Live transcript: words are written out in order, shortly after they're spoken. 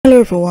Hello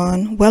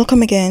everyone,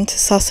 welcome again to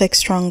Sussex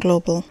Strong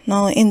Global.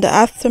 Now, in the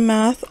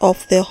aftermath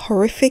of the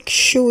horrific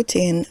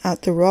shooting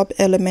at the Robb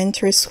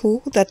Elementary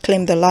School that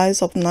claimed the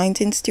lives of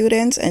 19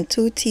 students and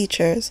 2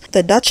 teachers,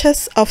 the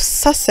Duchess of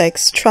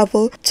Sussex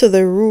traveled to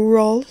the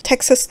rural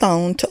Texas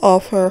town to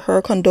offer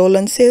her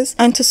condolences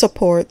and to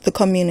support the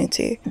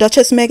community.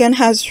 Duchess Meghan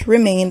has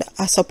remained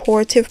a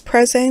supportive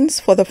presence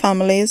for the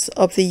families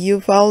of the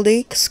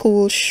Uvalde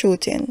school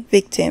shooting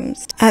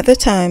victims. At the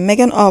time,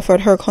 Meghan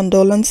offered her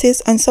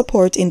condolences and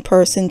support in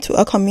person to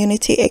a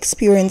community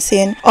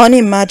experiencing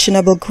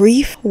unimaginable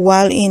grief.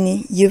 While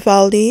in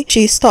Uvalde,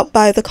 she stopped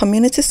by the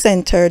community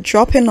center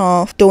dropping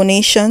off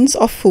donations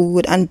of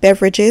food and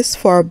beverages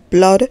for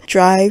blood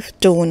drive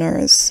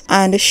donors.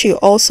 And she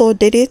also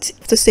did it,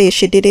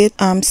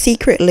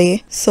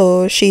 secretly,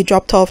 so she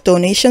dropped off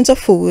donations of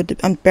food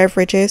and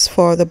beverages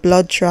for the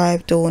blood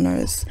drive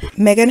donors.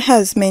 Meghan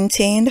has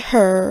maintained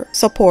her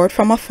support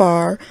from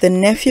afar. The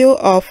nephew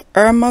of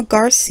Irma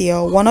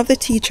Garcia, one of the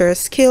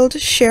teachers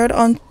killed, shared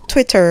on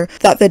Twitter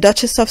that the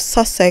Duchess of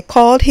Sussex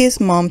called his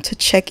mom to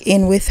check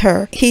in with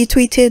her. He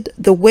tweeted,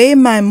 "The way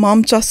my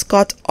mom just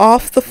got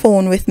off the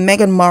phone with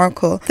Meghan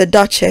Markle, the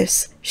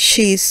Duchess.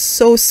 She's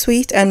so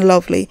sweet and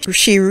lovely.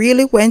 She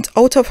really went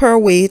out of her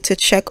way to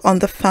check on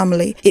the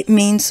family. It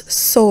means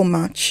so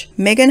much."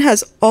 Meghan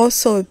has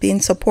also been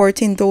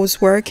supporting those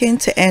working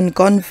to end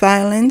gun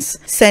violence,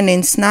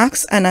 sending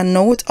snacks and a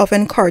note of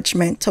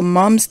encouragement to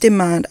Moms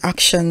Demand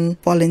Action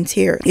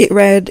volunteers. It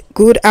read,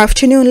 "Good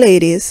afternoon,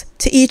 ladies.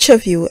 To each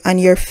of you and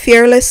your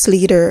fearless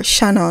leader,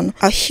 Shannon,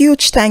 a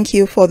huge thank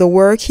you for the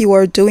work you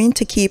are doing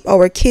to keep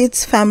our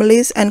kids,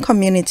 families, and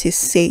communities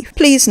safe.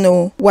 Please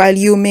know, while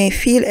you may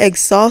feel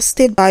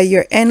exhausted by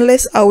your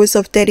endless hours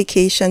of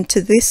dedication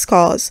to this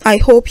cause, I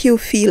hope you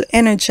feel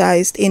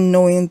energized in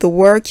knowing the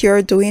work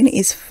you're doing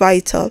is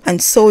vital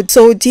and so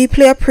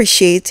deeply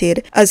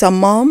appreciated. As a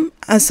mom,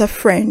 as a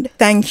friend,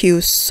 thank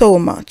you so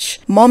much."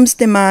 Moms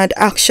Demand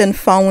Action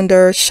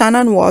founder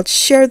Shannon Watts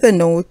shared the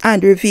note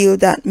and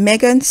revealed that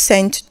Meghan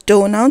sent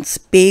donuts,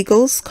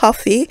 bagels,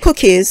 coffee,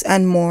 cookies,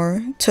 and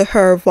more to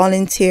her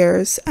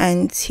volunteers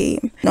and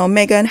team. Now,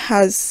 Meghan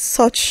has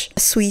such a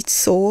sweet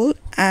soul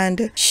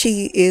and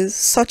she is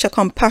such a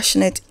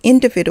compassionate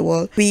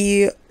individual.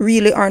 We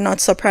really are not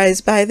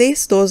surprised by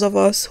this. Those of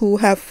us who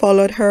have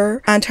followed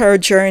her and her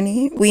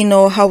journey, we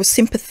know how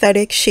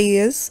sympathetic she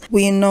is.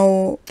 We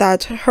know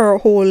that her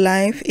whole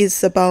life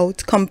is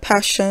about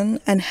compassion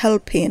and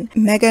helping.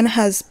 Meghan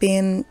has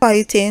been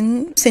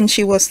fighting since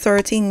she was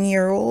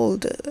 13-years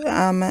old,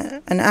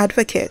 an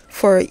advocate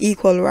for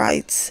equal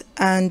rights,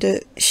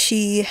 and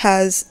she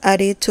has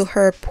added to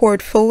her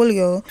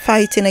portfolio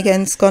fighting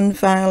against gun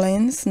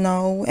violence,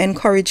 now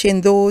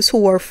encouraging those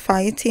who are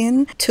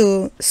fighting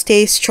to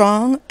stay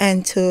strong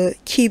and to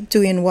keep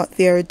doing what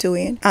they're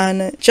doing.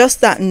 And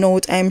just that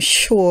note, I'm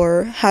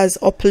sure, has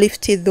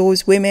uplifted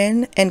those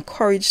women,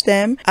 encouraged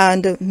them,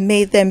 and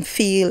made them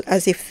feel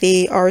as if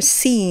they are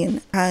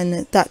seen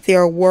and that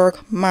their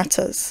work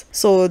matters.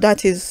 So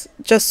that is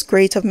just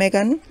great of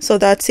Meghan. So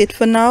that's it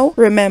for now.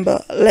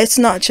 Remember, let's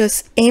not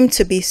just aim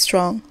to be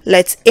strong.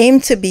 Let's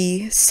aim to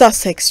be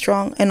Sussex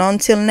strong. And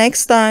until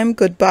next time,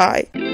 goodbye.